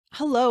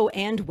Hello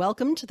and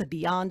welcome to the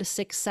Beyond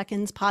 6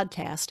 Seconds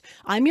podcast.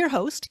 I'm your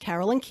host,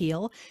 Carolyn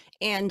Keel,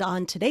 and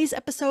on today's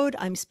episode,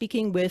 I'm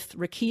speaking with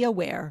Rickey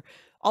Z,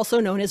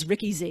 also known as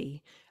Rickey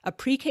Z, a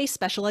pre-K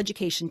special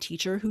education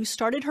teacher who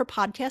started her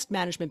podcast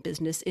management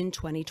business in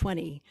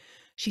 2020.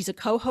 She's a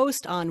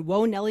co-host on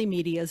Nelly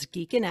Media's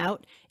Geekin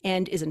Out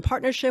and is in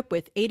partnership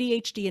with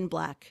ADHD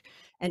Black,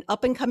 an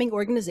up-and-coming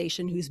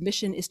organization whose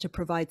mission is to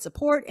provide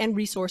support and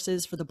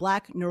resources for the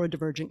Black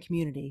neurodivergent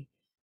community.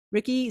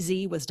 Rickey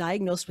Z was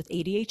diagnosed with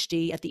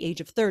ADHD at the age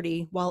of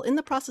 30 while in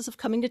the process of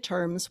coming to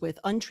terms with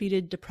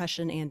untreated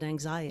depression and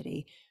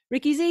anxiety.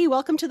 Rickey Z,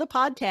 welcome to the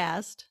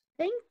podcast.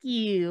 Thank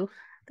you.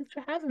 Thanks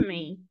for having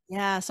me.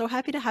 Yeah, so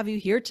happy to have you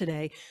here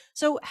today.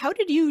 So how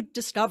did you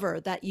discover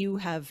that you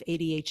have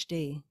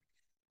ADHD?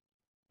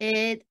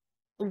 It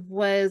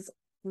was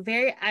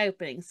very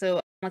eye-opening. So,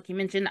 like you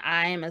mentioned,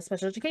 I'm a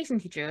special education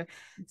teacher.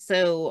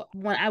 So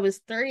when I was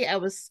 30, I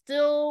was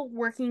still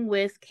working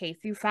with K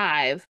through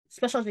 5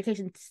 special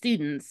education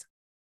students.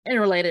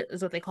 Interrelated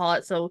is what they call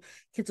it. So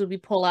kids would be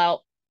pulled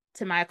out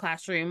to my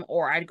classroom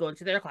or I'd go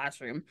into their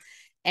classroom.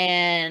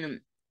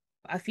 And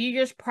a few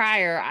years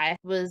prior, I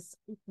was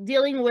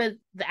dealing with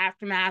the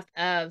aftermath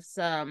of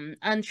some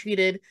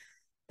untreated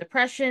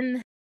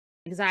depression,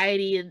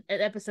 anxiety, an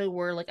episode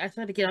where I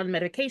started to get on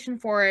medication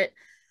for it.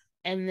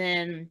 And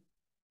then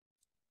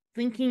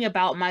thinking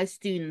about my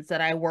students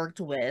that I worked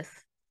with,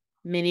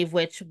 many of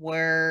which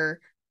were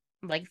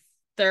like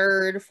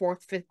third,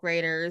 fourth, fifth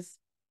graders,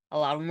 a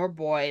lot of them were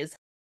boys.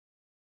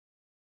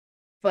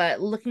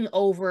 But looking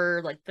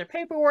over their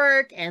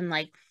paperwork and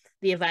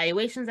the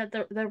evaluations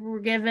that were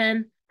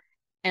given,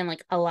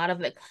 and a lot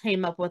of it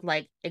came up with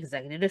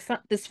executive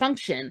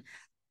dysfunction.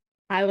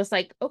 I was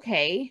like,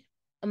 okay,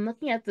 I'm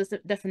looking at this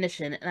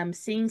definition and I'm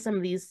seeing some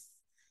of these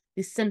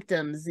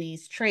symptoms,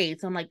 these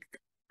traits. I'm like,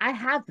 I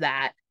have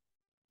that.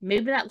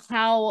 Maybe not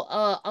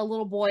how a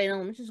little boy in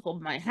elementary school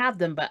might have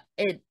them, but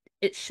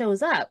it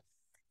shows up.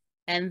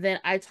 And then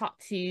I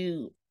talked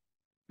to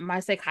my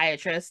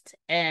psychiatrist,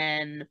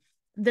 and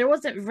there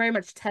wasn't very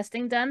much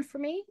testing done for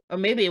me, or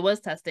maybe it was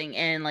testing,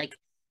 and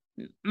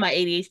my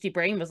ADHD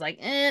brain was like,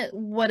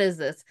 what is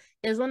this?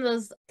 It was one of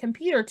those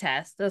computer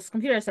tests, those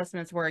computer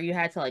assessments where you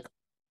had to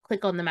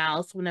click on the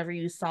mouse whenever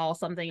you saw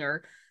something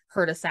or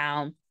heard a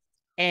sound.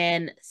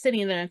 And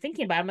sitting there and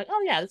thinking about it, I'm like,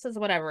 oh yeah, this is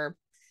whatever.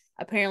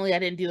 Apparently I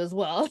didn't do as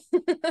well.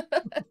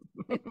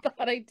 I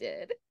thought I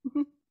did.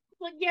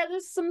 Yeah,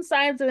 there's some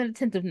signs of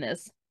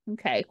inattentiveness.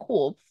 Okay,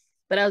 cool.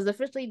 But I was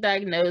officially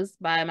diagnosed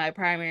by my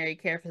primary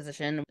care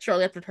physician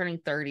shortly after turning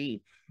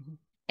 30.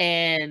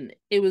 And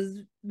it was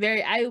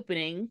very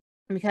eye-opening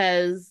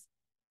because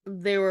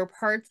there were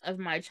parts of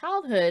my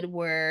childhood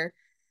where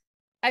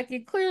I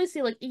could clearly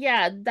see,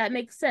 yeah, that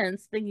makes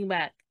sense thinking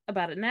back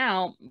about it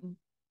now.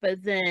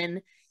 But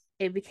then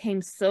it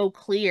became so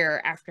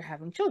clear after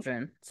having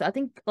children. So I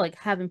think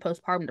having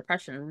postpartum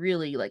depression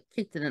really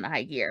kicked it into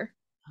high gear.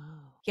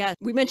 Yeah,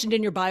 we mentioned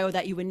in your bio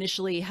that you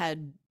initially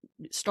had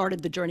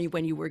started the journey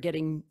when you were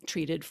getting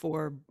treated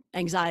for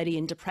anxiety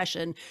and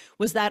depression.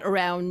 Was that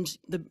around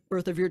the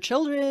birth of your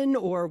children,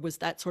 or was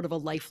that sort of a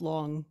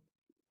lifelong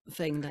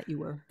thing that you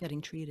were getting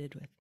treated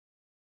with?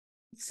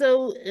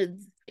 So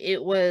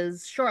it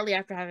was shortly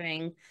after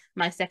having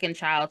my second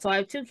child. So I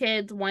have two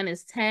kids. One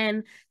is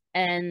 10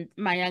 and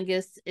my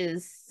youngest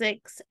is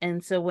 6.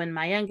 And so when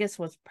my youngest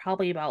was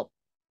probably about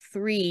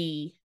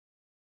 3,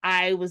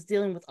 I was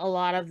dealing with a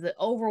lot of the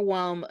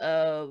overwhelm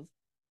of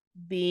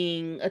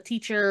being a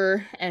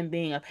teacher and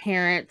being a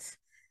parent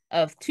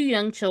of 2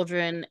 young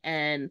children.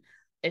 And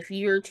if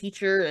you're a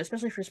teacher,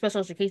 especially for special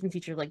education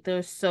teacher,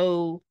 there's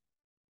so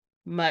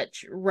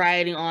much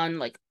writing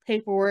on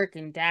paperwork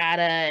and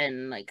data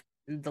and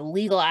the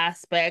legal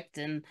aspect,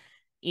 and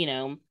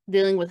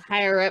dealing with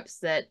higher ups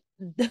that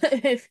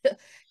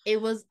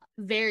it was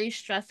very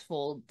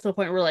stressful to the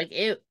point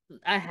where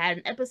I had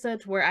an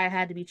episode where I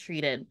had to be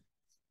treated,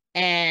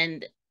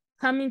 and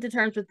coming to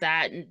terms with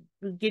that and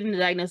getting the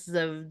diagnosis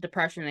of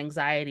depression and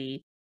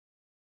anxiety,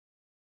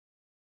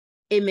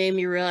 it made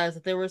me realize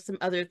that there were some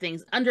other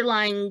things,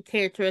 underlying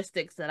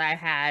characteristics that I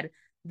had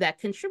that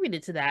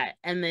contributed to that.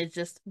 And then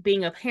just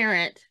being a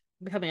parent,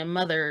 becoming a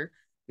mother,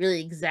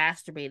 really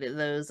exacerbated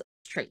those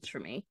traits for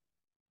me.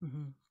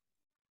 Mm-hmm.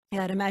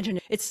 Yeah, I'd imagine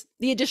it's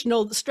the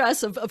additional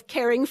stress of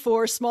caring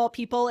for small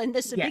people, and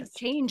this is a big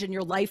change in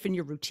your life and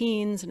your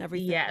routines and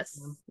everything.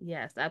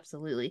 Yes,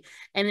 absolutely.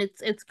 And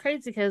it's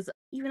crazy because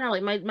even now,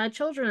 my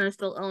children are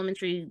still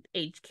elementary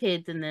age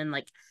kids, and then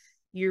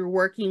you're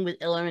working with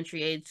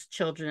elementary age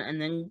children and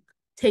then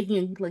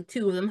taking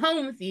 2 of them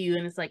home with you,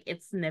 and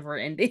it's never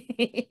ending.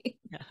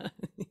 Yeah.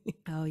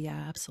 Oh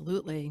yeah,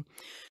 absolutely.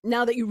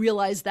 Now that you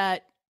realize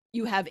that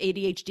you have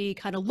ADHD,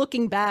 kind of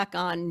looking back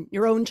on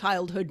your own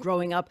childhood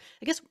growing up,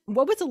 I guess,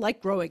 what was it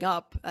like growing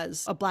up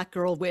as a Black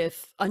girl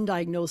with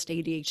undiagnosed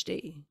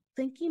ADHD?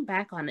 Thinking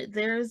back on it,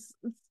 there's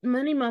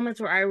many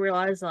moments where I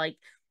realized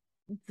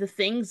the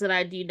things that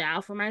I do now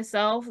for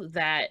myself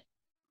that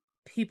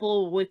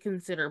people would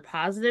consider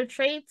positive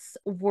traits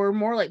were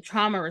more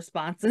trauma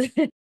responses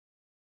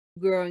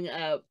growing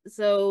up.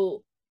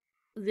 So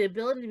the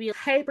ability to be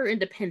hyper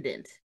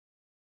independent.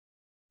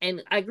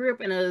 And I grew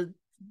up in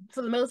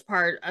for the most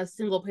part, a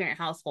single parent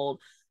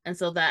household. And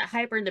so that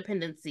hyper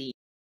independency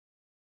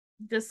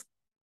just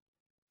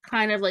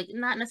kind of like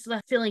not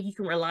necessarily feeling you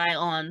can rely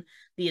on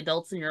the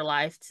adults in your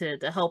life to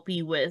help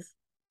you with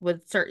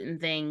certain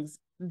things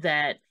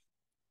that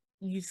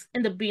you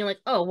end up being like,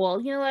 oh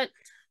well, you know what?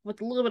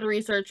 With a little bit of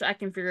research, I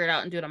can figure it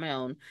out and do it on my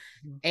own.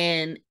 Mm-hmm.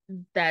 And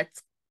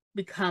that's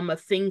become a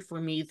thing for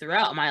me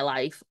throughout my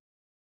life.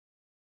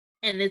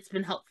 And it's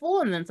been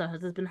helpful, and then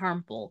sometimes it's been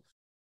harmful.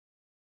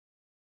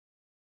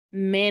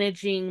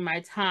 Managing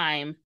my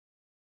time,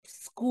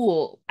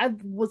 school, I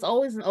was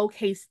always an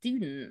okay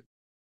student.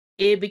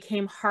 It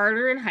became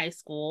harder in high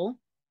school.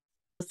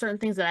 Certain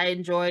things that I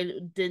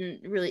enjoyed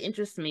didn't really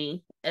interest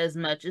me as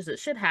much as it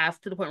should have,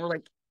 to the point where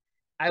like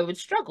I would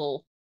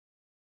struggle.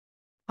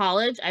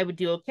 College, I would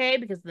do okay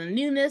because of the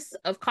newness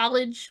of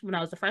college when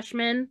I was a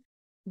freshman.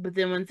 But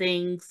then when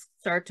things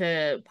start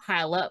to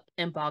pile up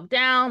and bog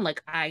down,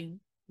 like I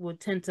would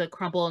tend to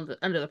crumble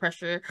under the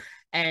pressure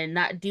and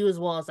not do as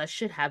well as I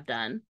should have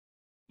done.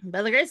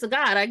 By the grace of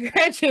God, I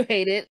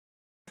graduated.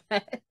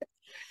 But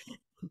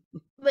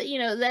you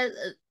know,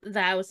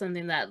 that was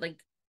something that, like,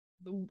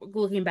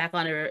 looking back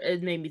on it,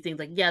 it made me think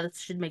like, yeah, this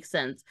should make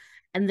sense.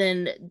 And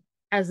then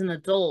as an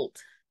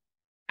adult,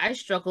 I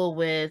struggle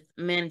with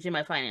managing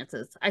my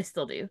finances. I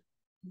still do.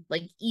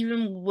 Like,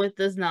 even with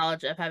this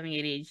knowledge of having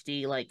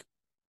ADHD, like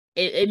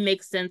it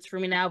makes sense for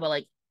me now, but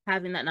like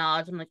having that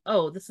knowledge, I'm like,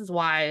 oh, this is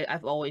why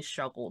I've always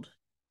struggled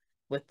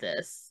with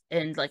this,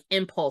 and like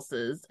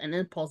impulses and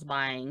impulse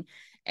buying,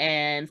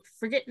 and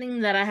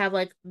forgetting that I have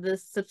like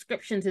this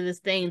subscription to this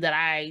thing that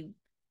I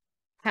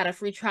had a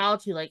free trial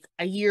to like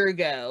a year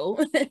ago.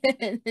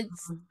 And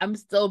I'm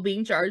still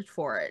being charged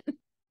for it.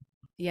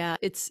 Yeah,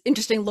 it's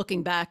interesting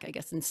looking back, I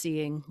guess, and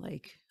seeing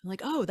like,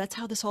 oh, that's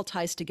how this all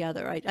ties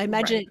together. I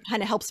imagine it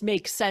kind of helps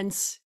make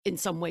sense in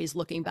some ways,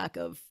 looking back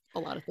of a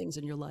lot of things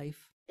in your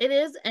life. It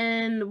is.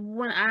 And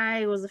when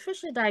I was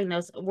officially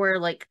diagnosed, where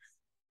like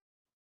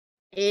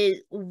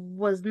it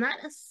was not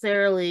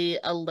necessarily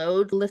a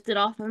load lifted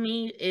off of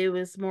me, it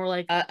was more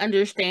like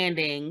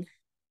understanding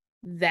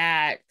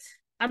that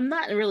I'm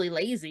not really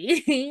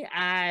lazy.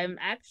 I'm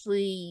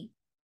actually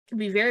can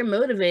be very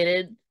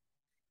motivated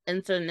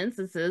in certain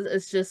instances.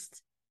 It's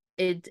just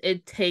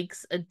it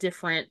takes a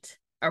different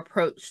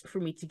approach for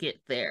me to get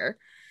there.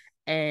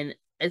 And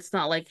it's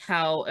not like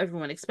how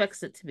everyone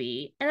expects it to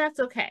be. And that's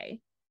okay.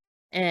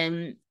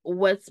 And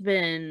what's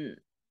been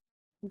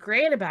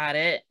great about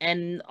it,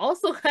 and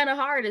also kind of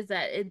hard, is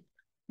that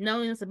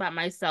knowing this about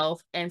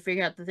myself and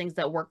figuring out the things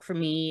that work for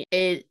me,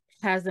 it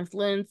has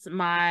influenced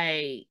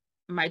my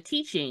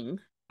teaching,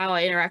 how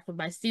I interact with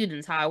my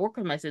students, how I work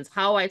with my students,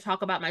 how I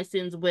talk about my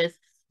students with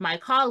my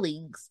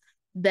colleagues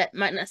that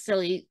might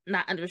necessarily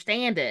not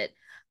understand it.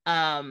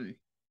 And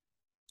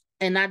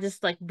not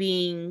just like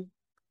being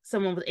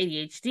someone with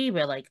ADHD,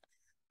 but like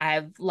I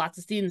have lots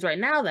of students right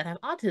now that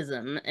have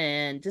autism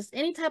and just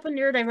any type of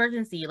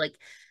neurodivergency, like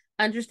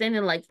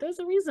understanding like there's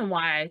a reason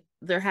why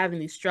they're having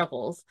these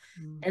struggles.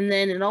 And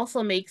then it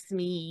also makes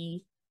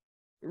me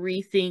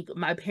rethink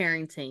my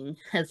parenting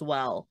as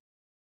well.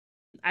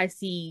 I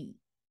see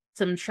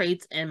some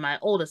traits in my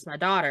oldest, my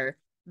daughter,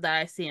 that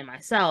I see in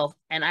myself,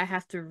 and I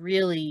have to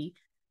really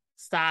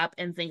stop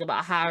and think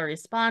about how I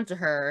respond to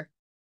her,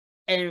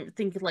 and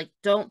think like,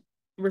 don't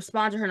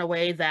respond to her in a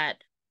way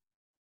that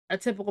a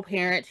typical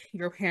parent,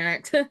 your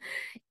parent,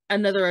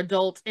 another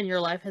adult in your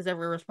life has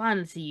ever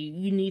responded to you.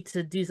 You need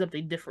to do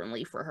something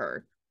differently for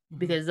her,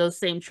 because those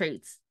same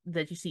traits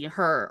that you see in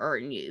her are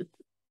in you.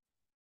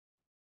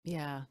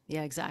 Yeah,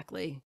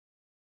 exactly.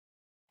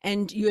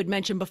 And you had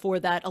mentioned before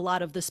that a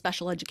lot of the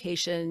special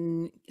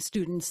education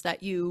students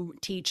that you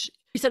teach,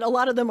 you said a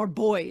lot of them are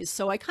boys.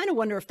 So I kind of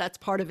wonder if that's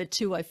part of it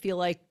too. I feel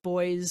like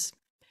boys,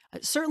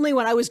 certainly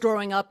when I was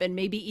growing up and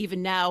maybe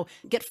even now,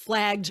 get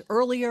flagged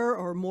earlier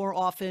or more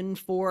often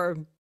for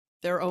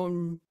their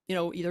own,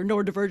 either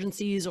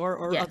neurodivergencies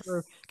or Yes.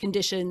 other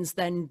conditions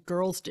than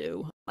girls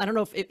do. I don't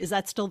know is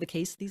that still the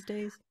case these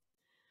days?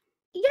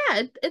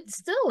 Yeah, it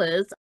still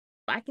is.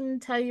 I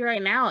can tell you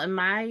right now, in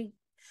my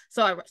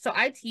so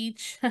I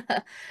teach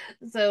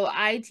so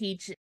I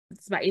teach,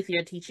 it's my 8th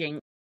year teaching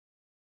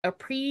a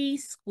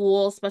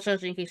preschool special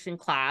education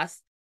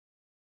class.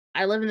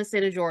 I live in the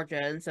state of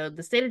Georgia, and so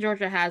the state of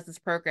Georgia has this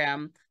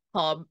program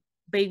called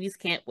Babies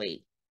Can't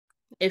Wait.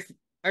 If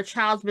a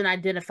child's been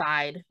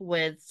identified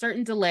with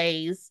certain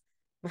delays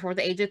before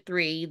the age of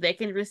 3, they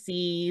can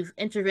receive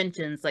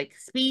interventions like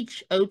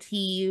speech,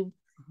 OT,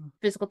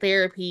 physical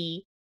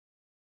therapy.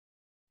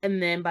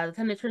 And then by the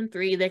time they turn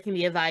 3, they can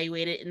be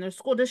evaluated in their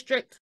school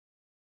district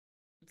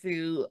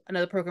through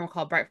another program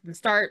called Bright from the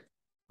Start.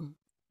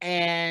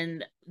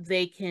 And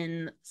they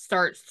can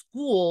start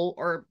school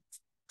or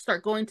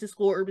start going to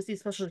school or receive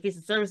special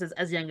education services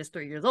as young as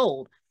 3 years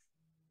old.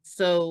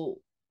 So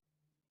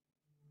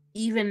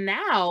even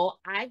now,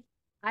 I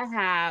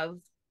have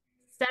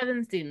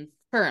 7 students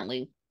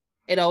currently.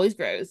 It always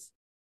grows.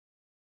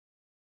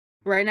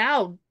 Right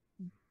now,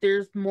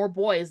 there's more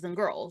boys than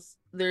girls.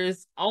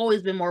 There's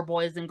always been more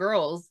boys than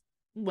girls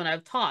when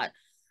I've taught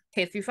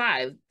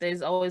K-5.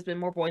 There's always been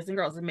more boys than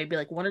girls. There may be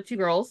like one or two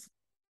girls,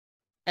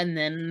 and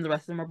then the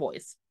rest of them are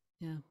boys.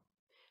 Yeah.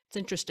 It's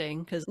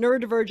interesting because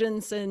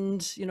neurodivergence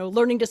and,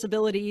 learning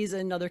disabilities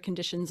and other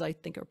conditions, I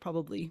think, are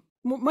probably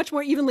much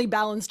more evenly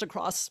balanced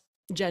across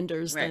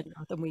genders Right.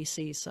 than we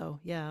see. So,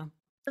 yeah.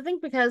 I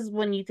think because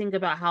when you think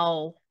about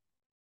how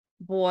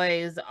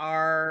boys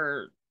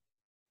are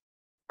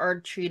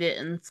treated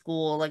in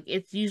school, like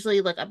it's usually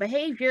like a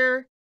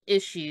behavior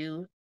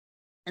issue.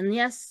 And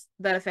yes,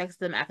 that affects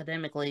them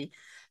academically,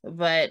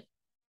 but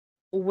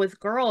with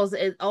girls,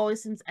 it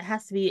always seems it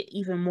has to be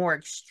even more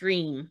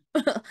extreme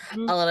a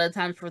Mhm. lot of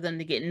times for them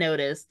to get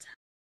noticed.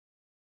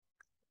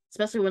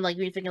 Especially when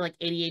you're thinking like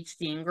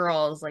ADHD in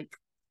girls, like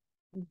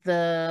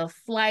the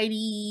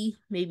flighty,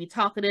 maybe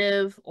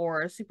talkative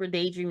or super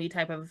daydreamy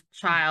type of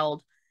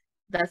child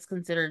that's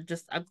considered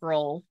just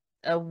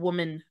a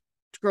woman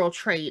girl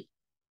trait,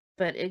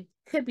 but it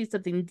could be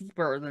something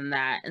deeper than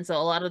that. And so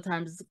a lot of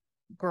times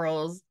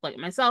girls like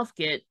myself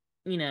get,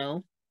 you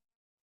know,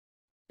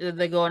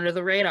 they go under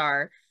the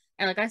radar.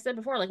 And like I said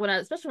before,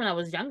 especially when I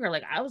was younger,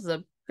 like I was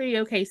a pretty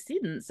okay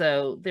student,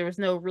 so there was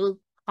no real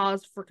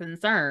cause for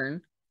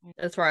concern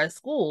as far as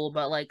school,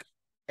 but like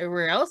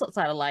everywhere else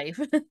outside of life,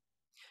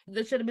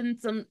 there should have been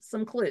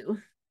some clue.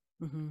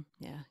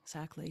 Yeah,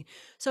 exactly.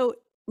 So,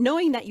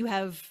 knowing that you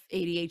have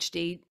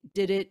ADHD,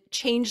 did it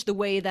change the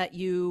way that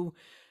you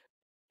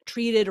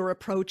treated or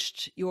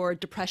approached your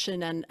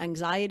depression and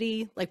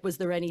anxiety? Like, was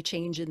there any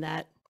change in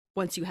that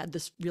once you had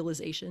this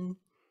realization?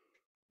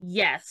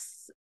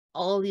 Yes,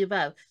 all of the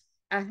above.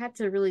 I had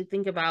to really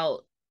think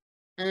about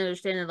and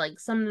understand like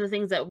some of the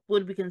things that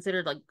would be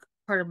considered like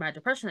part of my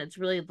depression. It's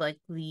really like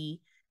the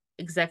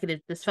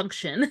executive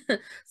dysfunction.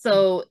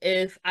 So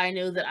if I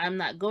know that I'm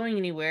not going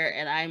anywhere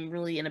and I'm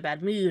really in a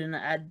bad mood and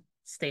I'd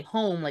stay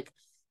home, like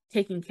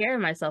taking care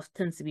of myself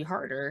tends to be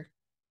harder.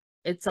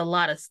 It's a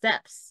lot of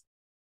steps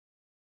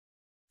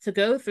to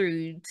go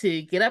through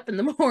to get up in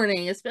the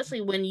morning,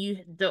 especially when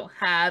you don't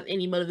have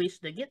any motivation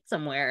to get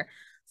somewhere.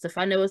 So if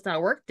I know it's not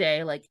a work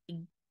day, like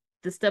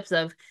the steps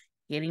of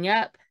getting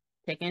up,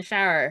 taking a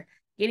shower,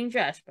 getting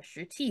dressed, brush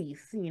your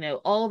teeth,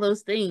 all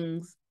those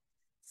things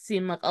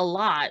seem like a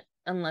lot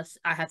unless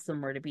I have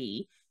somewhere to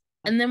be.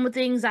 And then with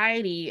the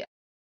anxiety,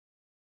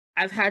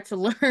 I've had to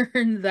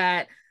learn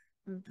that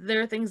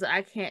there are things that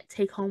I can't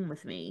take home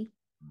with me,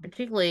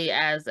 particularly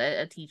as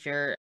a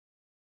teacher.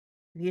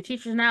 Your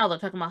teachers now, they're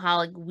talking about how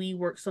like we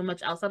work so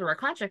much outside of our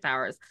contract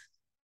hours.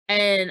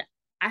 And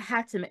I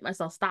had to make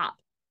myself stop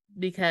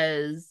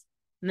because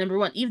number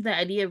one, even the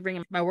idea of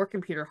bringing my work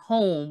computer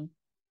home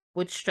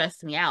would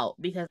stress me out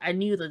because I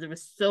knew that there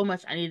was so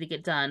much I needed to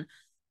get done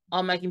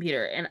on my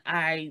computer and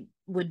I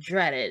would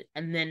dread it.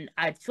 And then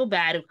I'd feel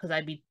bad because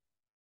I'd be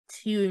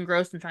too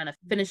engrossed in trying to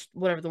finish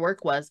whatever the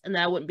work was, and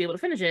then I wouldn't be able to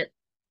finish it.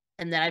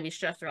 And then I'd be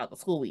stressed throughout the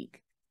school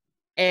week.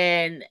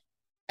 And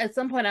at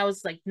some point I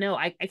was like, no,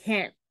 I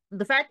can't.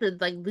 The fact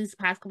that like these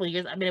past couple of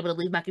years I've been able to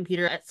leave my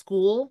computer at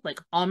school, like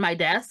on my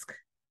desk,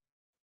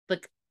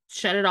 like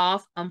shut it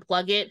off,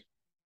 unplug it,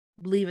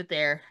 leave it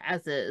there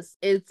as is.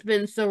 It's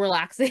been so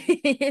relaxing.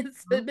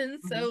 It's been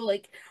Mhm. so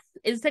like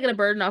it's taken a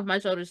burden off my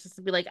shoulders just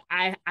to be like,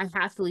 I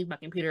have to leave my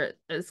computer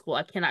at school.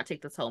 I cannot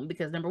take this home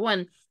because number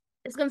one,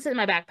 it's gonna sit in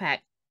my backpack.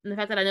 And the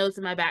fact that I know it's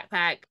in my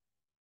backpack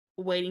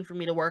waiting for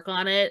me to work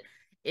on it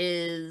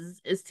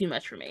is too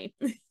much for me.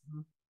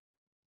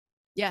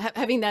 Yeah,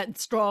 having that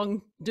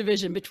strong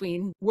division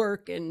between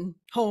work and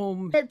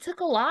home. It took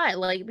a lot,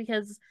 like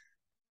because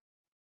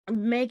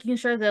making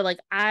sure that like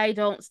I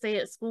don't stay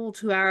at school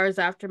 2 hours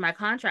after my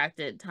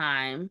contracted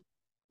time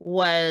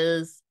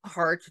was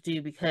hard to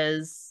do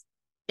because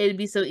it'd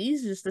be so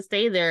easy just to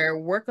stay there,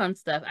 work on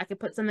stuff. I could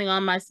put something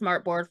on my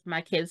smart board for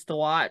my kids to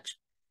watch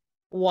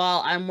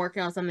while I'm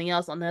working on something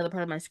else on the other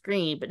part of my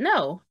screen. But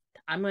no,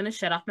 I'm going to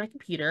shut off my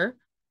computer.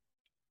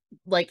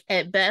 Like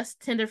at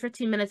best 10 to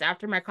 15 minutes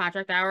after my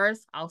contract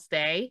hours, I'll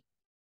stay.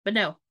 But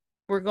no,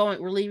 we're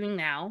leaving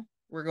now.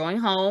 We're going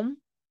home.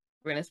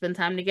 We're gonna spend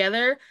time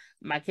together.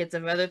 My kids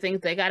have other things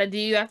they gotta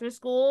do after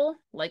school.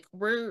 Like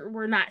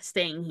we're not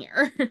staying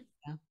here.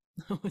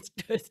 Yeah.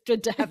 It's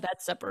good to have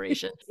that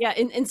separation. Yeah,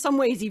 in some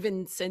ways,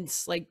 even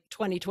since like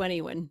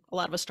 2020, when a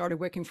lot of us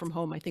started working from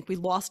home, I think we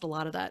lost a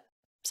lot of that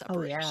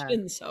Oh yeah.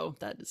 separation. So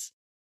that is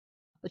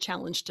the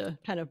challenge to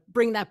kind of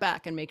bring that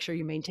back and make sure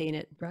you maintain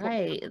it.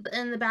 Right.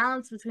 And the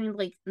balance between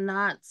like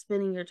not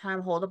spending your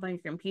time holed up on your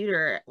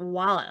computer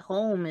while at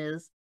home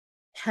is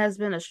has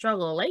been a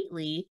struggle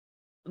lately.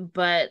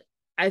 But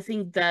I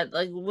think that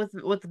like with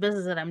the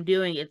business that I'm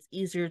doing, it's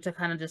easier to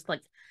kind of just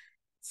like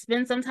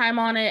spend some time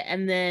on it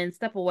and then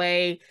step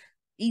away,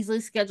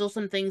 easily schedule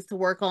some things to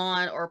work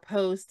on or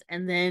post,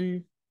 and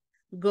then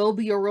go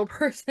be a real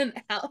person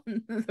out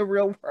in the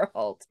real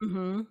world.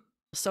 Mhm.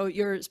 So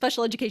you're a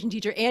special education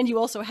teacher and you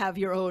also have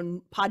your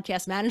own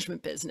podcast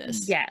management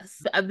business.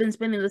 Yes, I've been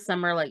spending the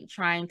summer like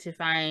trying to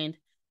find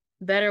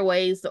better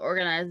ways to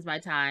organize my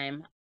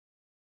time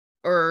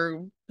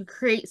or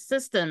create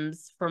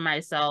systems for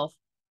myself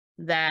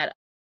that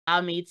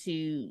allow me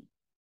to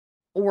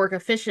work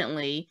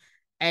efficiently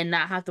and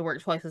not have to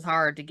work twice as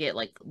hard to get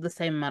like the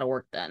same amount of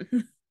work done.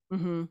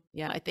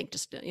 Yeah, I think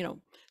just,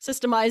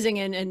 systemizing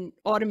and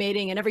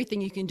automating and everything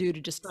you can do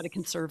to just try to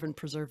conserve and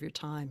preserve your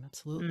time.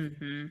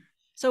 Absolutely.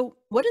 So,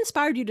 what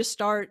inspired you to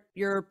start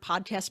your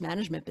podcast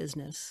management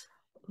business?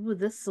 Ooh,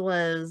 this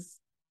was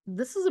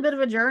a bit of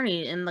a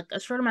journey in like a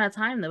short amount of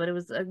time though, but it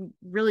was a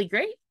really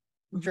great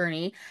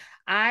journey.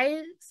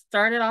 I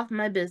started off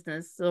my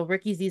business, so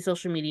Rickey Z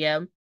social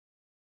media,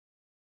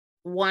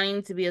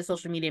 wanting to be a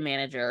social media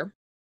manager.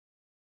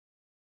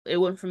 It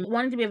went from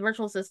wanting to be a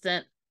virtual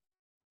assistant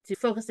to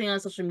focusing on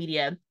social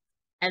media.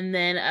 And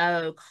then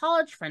a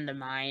college friend of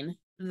mine,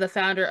 the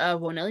founder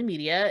of Nelly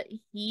Media,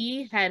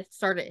 he had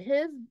started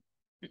his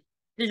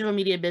digital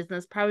media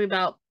business probably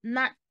about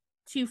not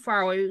too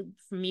far away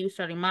from me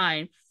starting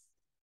mine.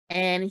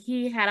 And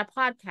he had a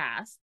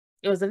podcast.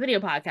 It was a video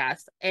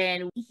podcast.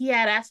 And he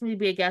had asked me to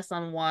be a guest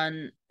on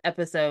one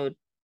episode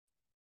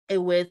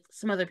with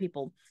some other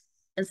people.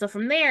 And so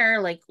from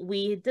there, like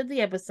we did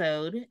the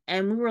episode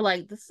and we were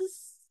like, this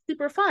is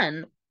super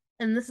fun.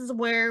 And this is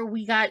where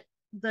we got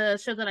the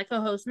show that I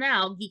co-host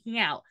now, Geeking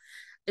Out.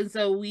 And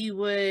so we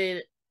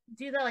would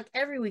do that like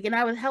every week. And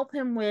I would help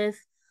him with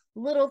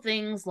little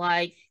things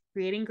like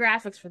creating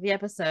graphics for the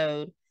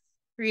episode,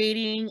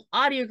 creating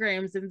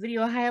audiograms and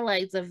video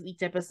highlights of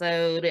each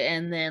episode,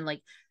 and then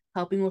like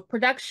helping with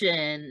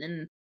production.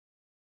 And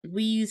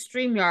we use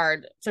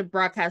StreamYard to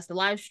broadcast the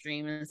live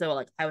stream. And so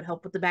like I would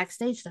help with the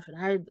backstage stuff.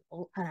 And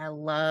I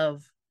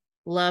love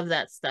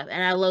that stuff.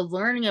 And I love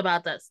learning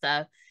about that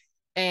stuff.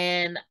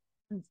 And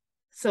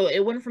so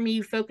it went from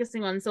me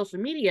focusing on social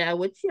media,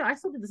 which, I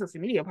still did the social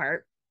media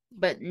part,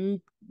 but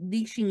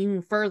niching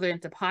even further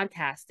into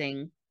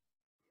podcasting.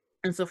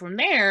 And so from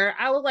there,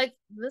 I was like,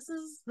 this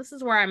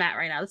is where I'm at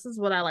right now. This is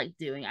what I like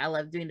doing. I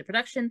love doing the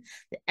production,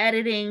 the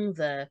editing,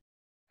 the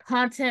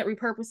content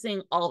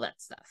repurposing, all that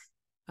stuff.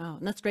 Oh,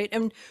 and that's great.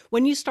 And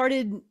when you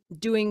started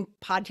doing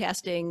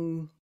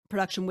podcasting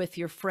production with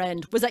your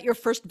friend, was that your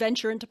first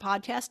venture into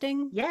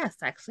podcasting? Yes,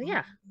 actually,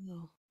 yeah.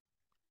 Oh,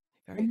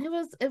 and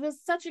cool. It was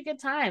such a good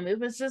time.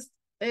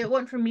 It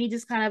went from me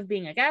just kind of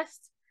being a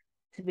guest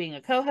to being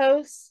a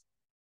co-host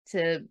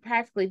to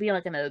practically being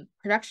like a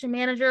production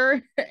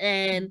manager.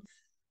 And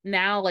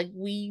now like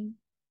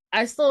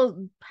I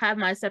still have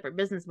my separate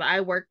business, but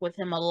I work with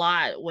him a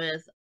lot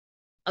with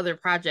other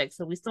projects.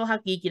 So we still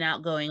have Geeking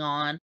Out going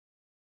on.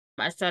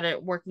 I started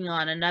working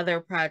on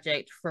another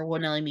project for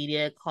Nelly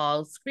Media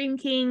called Scream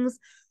Kings,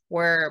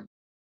 where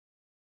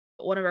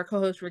one of our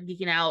co-hosts were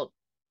geeking out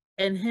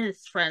and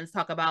his friends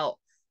talk about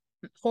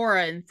horror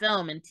and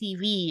film and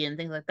TV and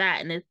things like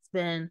that. And it's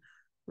been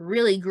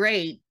really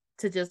great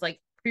to just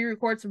like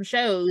pre-record some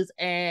shows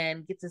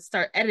and get to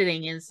start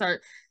editing and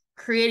start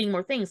creating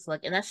more things.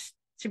 Like, and that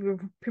should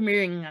be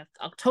premiering in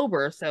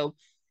October. So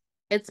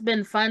it's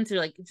been fun to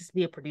like just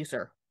be a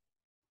producer.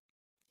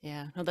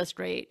 Yeah, no, that's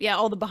great. Yeah,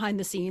 all the behind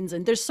the scenes,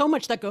 and there's so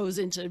much that goes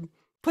into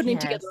putting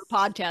together a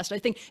podcast. I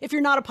think if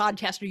you're not a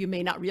podcaster, you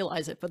may not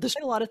realize it, but there's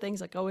a lot of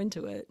things that go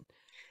into it.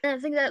 And I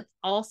think that's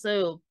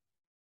also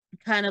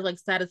kind of like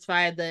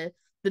satisfied the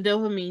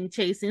dopamine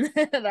chasing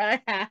that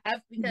I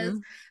have, because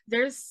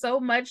there's so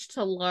much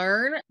to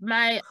learn.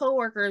 My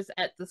coworkers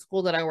at the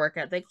school that I work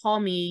at, they call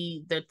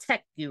me the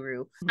tech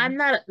guru. I'm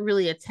not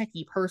really a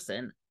techie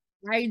person.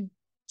 I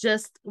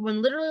just,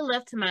 when literally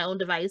left to my own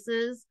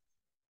devices,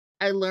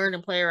 I learn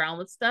and play around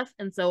with stuff.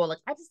 And so like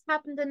I just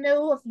happen to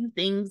know a few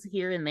things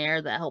here and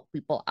there that help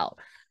people out.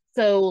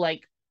 So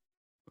like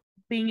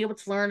being able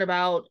to learn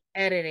about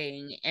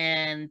editing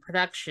and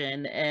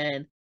production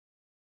and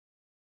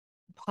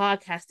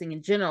podcasting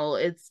in general,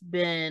 it's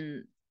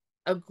been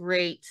a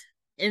great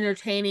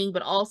entertaining,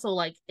 but also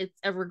like it's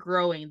ever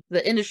growing.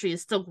 The industry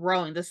is still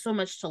growing. There's so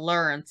much to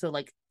learn. So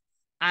like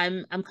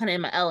I'm kind of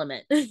in my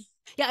element.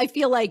 Yeah, I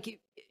feel like,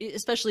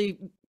 especially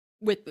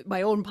with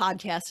my own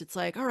podcast, it's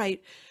like, all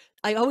right,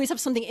 I always have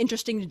something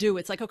interesting to do.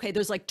 It's like, okay,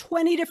 there's like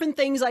 20 different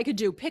things I could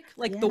do. Pick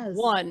like the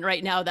one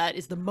right now that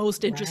is the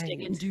most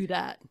interesting and do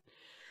that.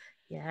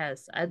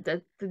 Yes.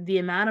 The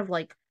amount of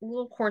like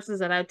little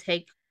courses that I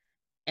take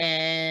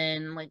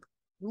and like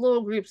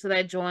little groups that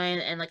I join,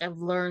 and like I've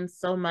learned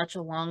so much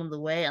along the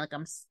way, and like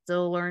I'm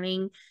still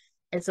learning.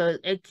 And so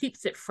it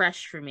keeps it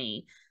fresh for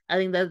me. I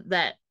think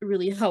that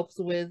really helps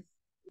with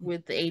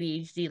the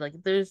ADHD. Like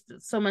there's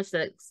so much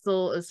that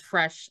still is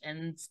fresh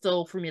and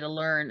still for me to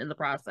learn in the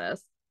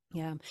process.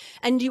 Yeah.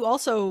 And you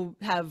also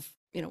have,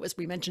 as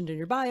we mentioned in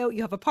your bio,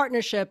 you have a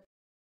partnership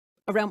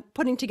around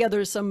putting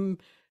together some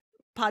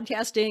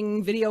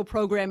podcasting, video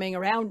programming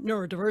around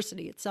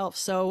neurodiversity itself.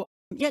 So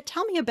yeah,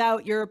 tell me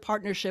about your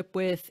partnership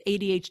with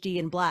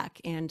ADHD Black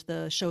and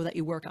the show that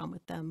you work on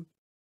with them.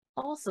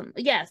 Awesome.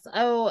 Yes.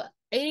 Oh,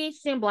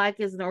 ADHD Black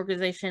is an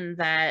organization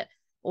that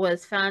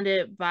was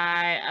founded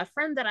by a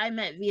friend that I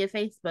met via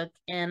Facebook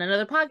in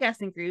another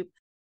podcasting group.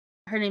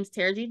 Her name's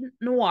Tara G.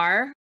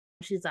 Noir.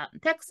 She's out in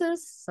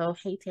Texas. So,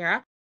 hey,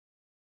 Tara.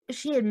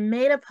 She had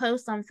made a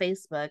post on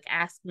Facebook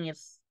asking if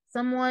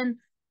someone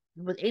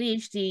with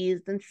ADHD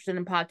is interested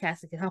in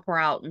podcasting could help her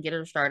out and get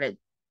her started.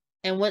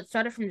 And what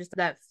started from just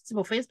that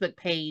simple Facebook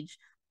page,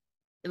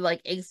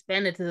 like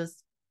expanded to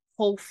this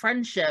whole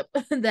friendship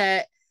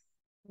that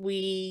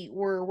we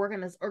were working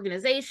this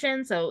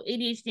organization. So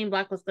ADHD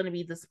Black was going to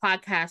be this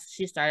podcast.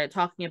 She started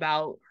talking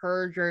about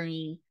her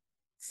journey,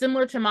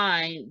 similar to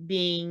mine,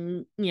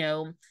 being,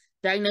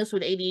 diagnosed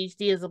with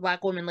ADHD as a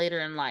Black woman later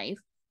in life.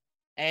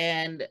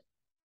 And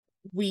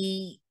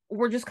we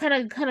were just kind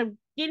of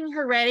getting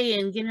her ready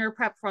and getting her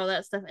prepped for all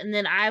that stuff. And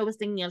then I was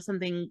thinking of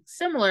something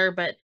similar,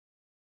 but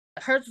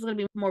hers was going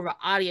to be more of an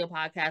audio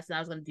podcast and I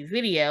was going to do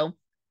video.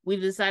 We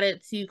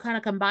decided to kind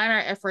of combine our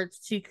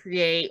efforts to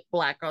create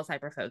Black Girls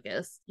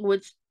Hyperfocus,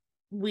 which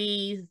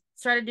we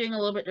started doing a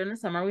little bit during the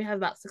summer. We have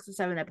about 6 or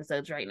 7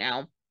 episodes right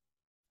now.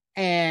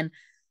 And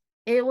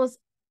it was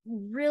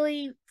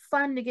really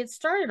fun to get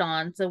started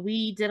on. So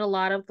we did a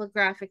lot of the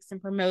graphics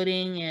and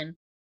promoting and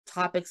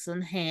topics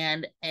in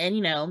hand.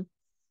 And,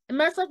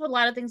 much like with a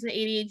lot of things with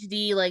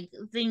ADHD, like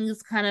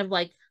things kind of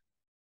like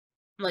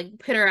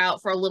peter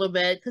out for a little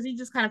bit because you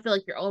just kind of feel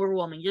like you're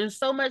overwhelming. There's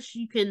so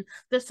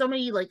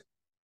many like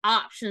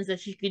options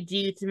that you could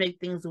do to make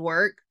things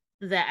work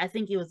that I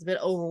think it was a bit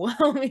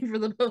overwhelming for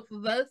the both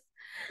of us.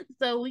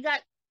 So we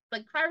got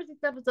like 5 or 6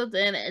 episodes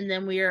in, and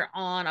then we are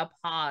on a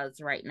pause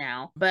right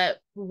now. But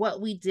what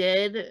we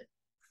did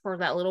for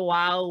that little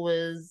while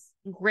was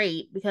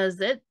great because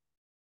it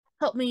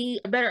helped me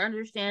better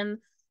understand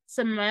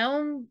some of my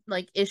own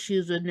like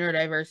issues with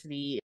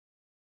neurodiversity,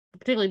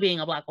 particularly being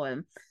a Black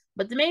woman.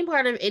 But the main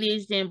part of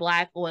ADHD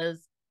Black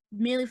was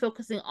mainly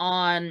focusing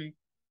on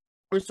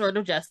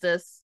restorative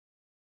justice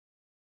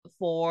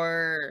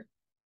for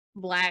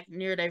Black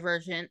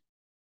neurodivergent,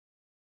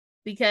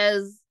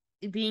 because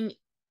being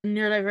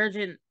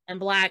neurodivergent and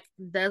Black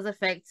does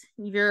affect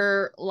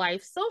your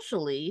life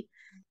socially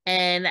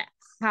and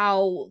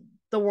how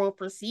the world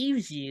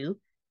perceives you.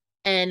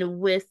 And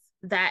with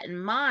that in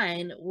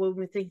mind, when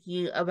we're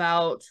thinking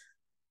about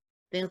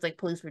things like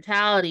police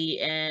brutality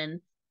and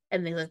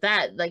things like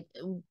that, like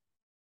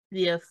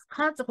the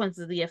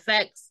consequences, the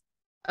effects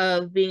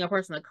of being a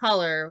person of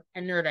color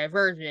and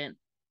neurodivergent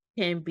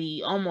can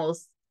be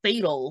almost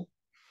fatal.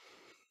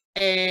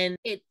 And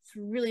it's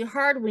really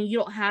hard when you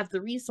don't have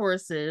the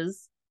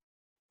resources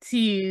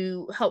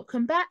to help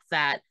combat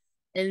that.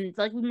 And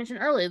like we mentioned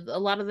earlier, a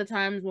lot of the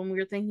times when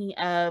we're thinking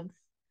of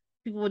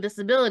people with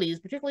disabilities,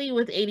 particularly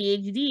with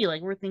ADHD,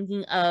 like we're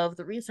thinking of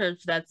the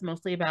research that's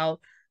mostly about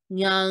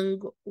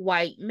young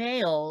white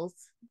males.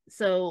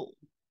 So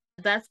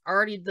that's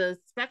already the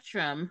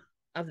spectrum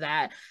of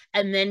that.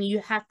 And then you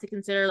have to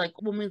consider, like,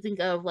 when we think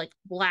of like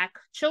Black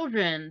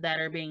children that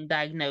are being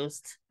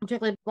diagnosed,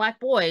 particularly Black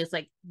boys,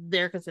 like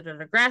they're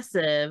considered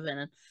aggressive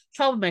and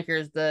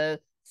troublemakers, the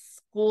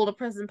school to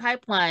prison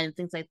pipeline,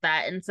 things like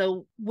that. And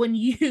so when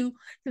you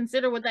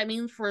consider what that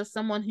means for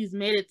someone who's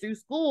made it through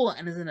school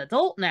and is an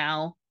adult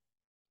now,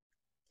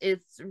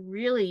 it's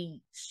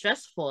really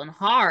stressful and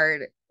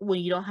hard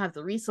when you don't have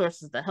the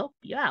resources to help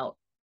you out.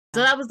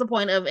 So that was the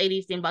point of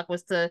ADHD Black,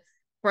 was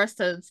for us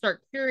to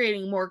start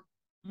curating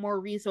more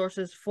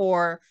resources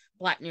for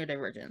Black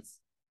neurodivergence.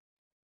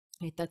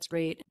 Right, that's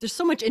great. There's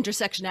so much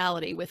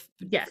intersectionality with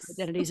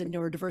identities and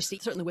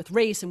neurodiversity, certainly with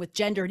race and with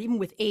gender and even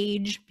with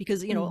age,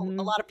 because, a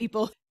lot of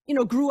people,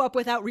 grew up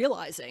without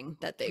realizing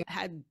that they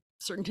had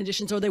certain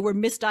conditions or they were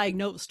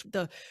misdiagnosed.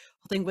 The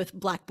thing with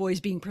Black boys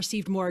being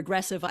perceived more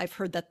aggressive, I've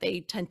heard that they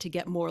tend to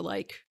get more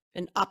like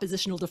an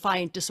oppositional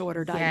defiant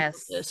disorder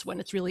diagnosis when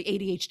it's really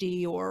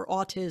ADHD or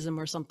autism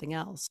or something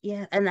else.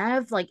 Yeah, and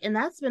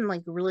that's been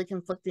like really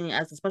conflicting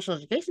as a special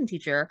education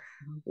teacher,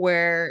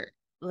 where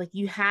like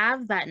you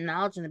have that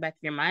knowledge in the back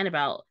of your mind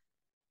about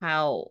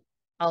how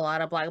a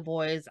lot of Black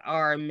boys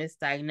are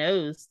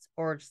misdiagnosed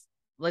or just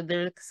like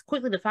they're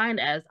quickly defined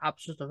as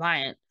oppositional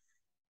defiant,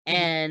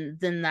 and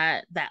then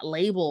that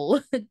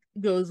label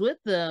goes with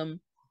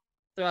them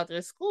throughout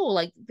their school.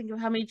 Like think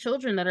of how many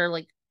children that are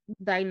like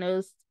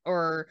diagnosed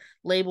or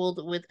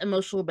labeled with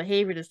emotional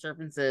behavior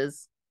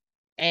disturbances,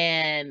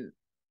 and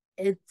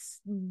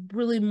it's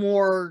really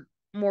more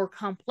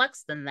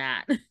complex than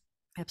that.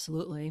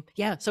 Absolutely.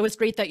 Yeah. So it's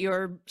great that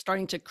you're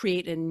starting to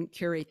create and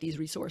curate these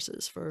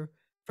resources for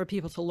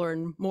people to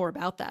learn more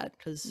about that,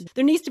 because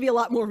there needs to be a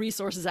lot more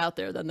resources out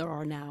there than there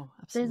are now.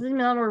 Absolutely.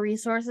 There's a lot more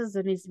resources.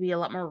 There needs to be a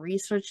lot more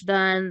research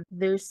done.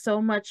 There's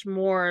so much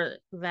more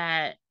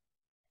that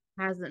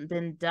hasn't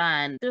been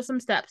done. There's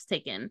some steps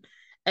taken.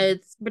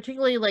 It's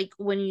particularly like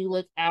when you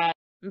look at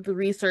the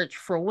research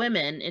for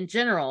women in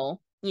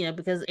general,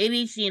 because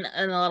ADHD in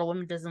a lot of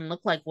women doesn't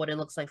look like what it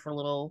looks like for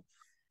little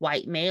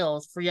white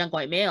males, for young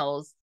white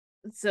males.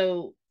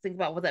 So think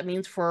about what that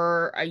means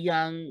for a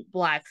young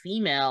Black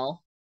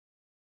female,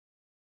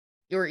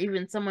 or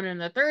even someone in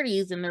their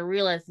 30s, and they're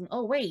realizing,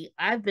 oh wait,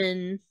 I've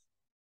been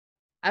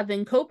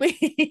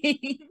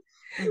coping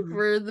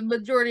for the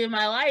majority of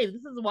my life.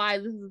 This is why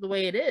this is the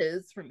way it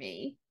is for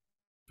me.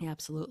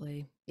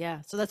 Absolutely.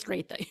 Yeah. So that's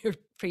great that you're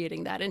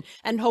creating that.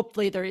 And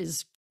hopefully there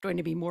is going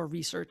to be more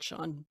research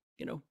on,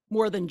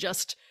 more than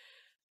just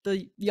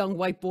the young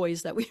white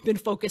boys that we've been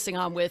focusing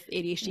on with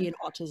ADHD and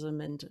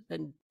autism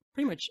and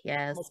pretty much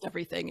almost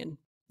everything. And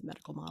the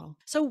medical model.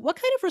 So what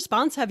kind of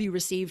response have you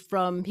received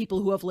from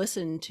people who have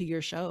listened to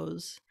your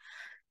shows?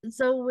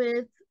 So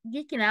with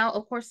Geeking Out,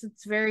 of course,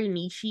 it's very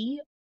nichey,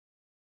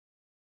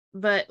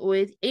 but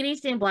with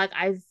ADHD Black,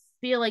 I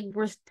feel like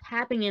we're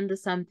tapping into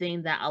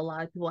something that a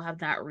lot of people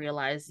have not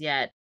realized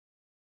yet.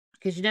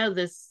 Because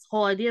this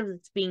whole idea of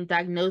it's being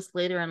diagnosed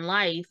later in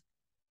life,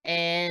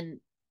 and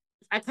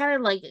I kind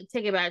of like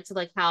take it back to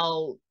like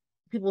how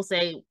people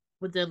say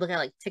when they look at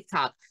like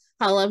TikTok,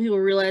 how a lot of people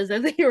realize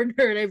that they were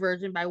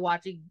neurodivergent by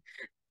watching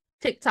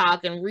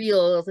TikTok and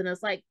Reels, and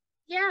it's like,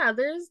 yeah,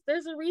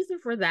 there's a reason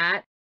for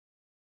that,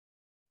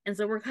 and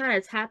so we're kind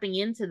of tapping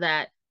into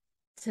that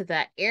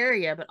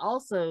area, but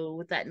also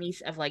with that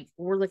niche of like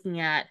we're looking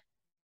at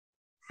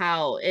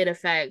how it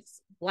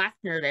affects Black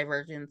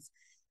neurodivergence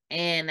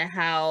and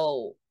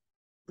how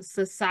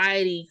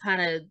society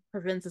kind of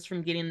prevents us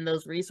from getting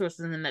those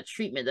resources and that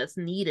treatment that's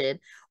needed,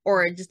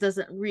 or it just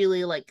doesn't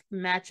really like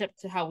match up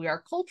to how we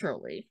are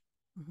culturally.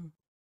 Mm-hmm.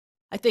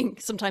 I think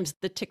sometimes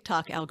the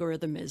TikTok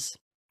algorithm is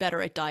better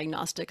at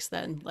diagnostics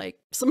than like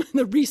some of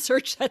the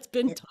research that's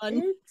been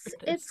done.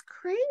 It's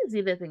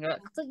crazy to think about.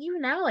 It's like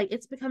even now, like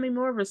it's becoming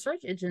more of a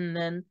search engine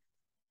than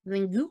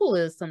Google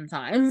is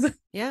sometimes.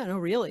 Yeah, no,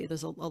 really.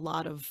 There's a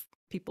lot of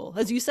people,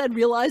 as you said,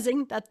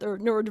 realizing that they're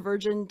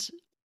neurodivergent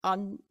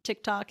on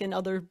TikTok and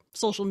other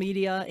social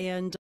media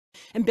and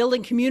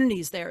building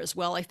communities there as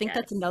well. I think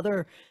that's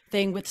another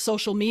thing with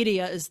social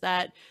media is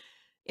that,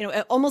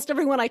 almost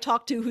everyone I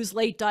talked to who's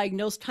late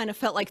diagnosed kind of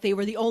felt like they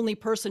were the only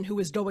person who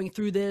was going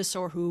through this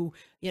or who,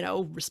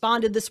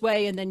 responded this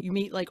way. And then you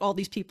meet like all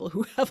these people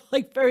who have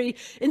like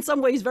in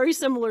some ways, very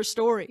similar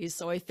stories.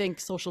 So I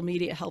think social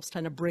media helps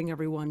kind of bring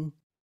everyone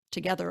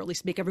together, or at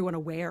least make everyone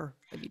aware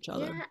of each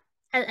other. Yeah.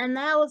 And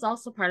that was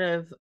also part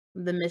of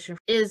the mission of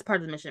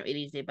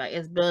ADHD Black,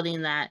 is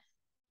building that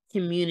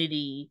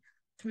community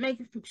to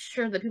make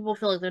sure that people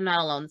feel like they're not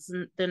alone.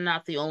 They're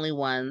not the only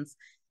ones.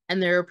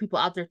 And there are people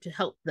out there to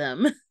help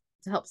them,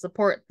 to help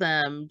support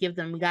them, give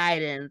them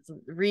guidance,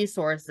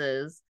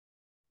 resources.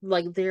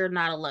 Like they're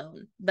not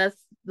alone. That's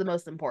the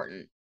most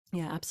important.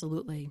 Yeah,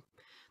 absolutely.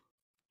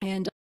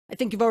 And I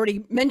think you've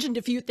already mentioned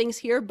a few things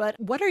here, but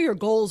what are your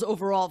goals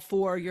overall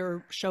for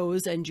your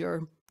shows and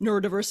your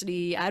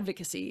neurodiversity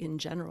advocacy in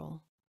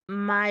general?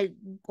 My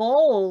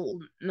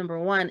goal, number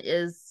one,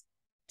 is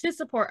to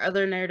support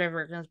other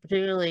neurodivergents,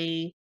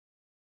 particularly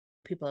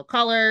people of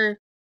color,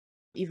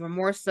 even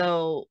more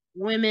so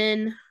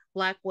women,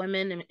 Black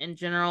women in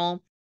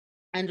general,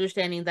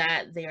 understanding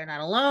that they are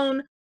not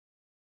alone,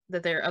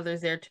 that there are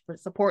others there to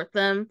support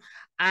them.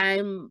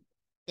 I'm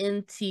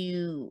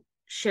into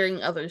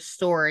sharing other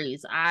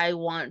stories. I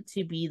want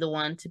to be the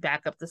one to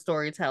back up the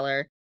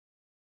storyteller.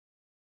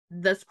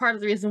 That's part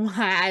of the reason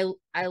why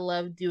I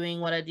love doing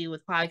what I do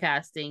with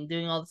podcasting,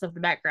 doing all the stuff in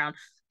the background.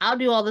 I'll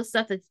do all the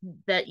stuff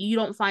that you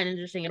don't find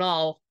interesting at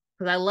all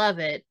because I love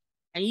it.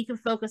 And you can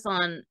focus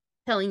on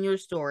telling your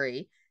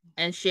story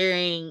and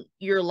sharing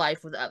your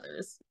life with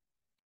others.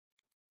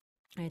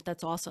 Right,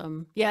 that's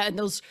awesome. Yeah, and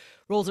those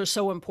roles are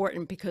so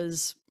important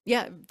because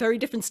very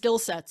different skill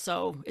sets.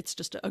 So it's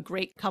just a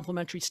great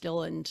complementary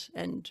skill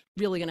and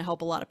really going to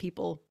help a lot of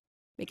people,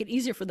 make it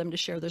easier for them to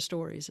share their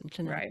stories and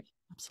connect. Right.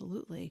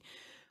 Absolutely.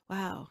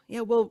 Wow.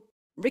 Yeah. Well,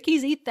 Rickey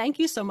Z, thank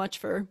you so much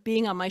for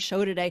being on my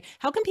show today.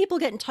 How can people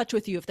get in touch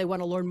with you if they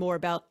want to learn more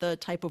about the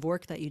type of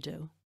work that you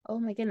do? Oh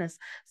my goodness.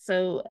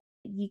 So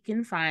you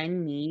can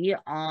find me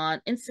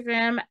on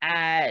Instagram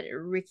at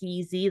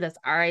Rickey Z. That's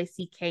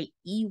RICKEYZ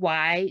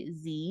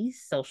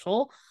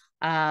social.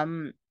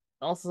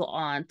 Also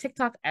on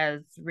TikTok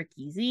as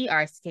Rickey Z,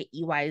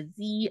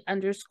 RICKEYZ_,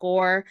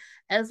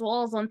 as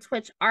well as on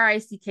Twitch,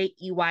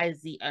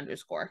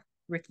 RICKEYZ_,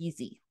 Rickey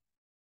Z.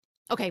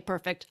 Okay,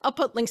 perfect. I'll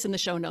put links in the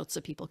show notes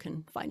so people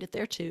can find it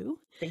there too.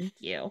 Thank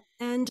you.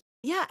 And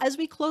yeah, as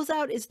we close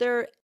out, is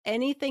there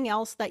anything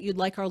else that you'd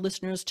like our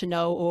listeners to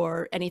know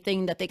or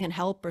anything that they can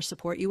help or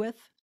support you with?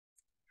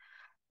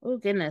 Oh,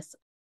 goodness.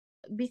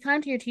 Be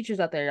kind to your teachers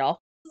out there, y'all.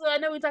 So I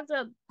know we talked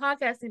about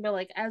podcasting, but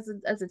like as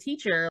a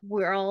teacher,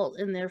 we're all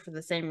in there for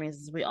the same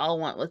reasons. We all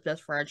want what's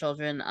best for our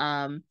children,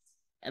 and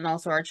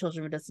also our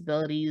children with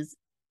disabilities.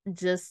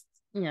 Just,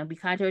 be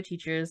kind to our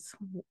teachers.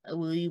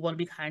 We want to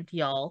be kind to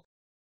y'all.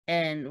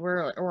 And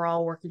we're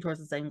all working towards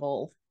the same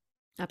goal.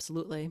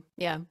 Absolutely.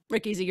 Yeah.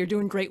 Rickey Z, you're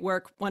doing great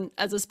work, one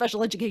as a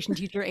special education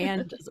teacher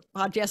and as a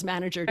podcast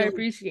manager. I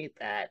appreciate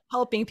that.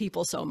 Helping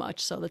people so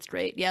much. So that's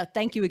great. Yeah.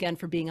 Thank you again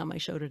for being on my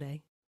show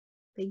today.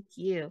 Thank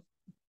you.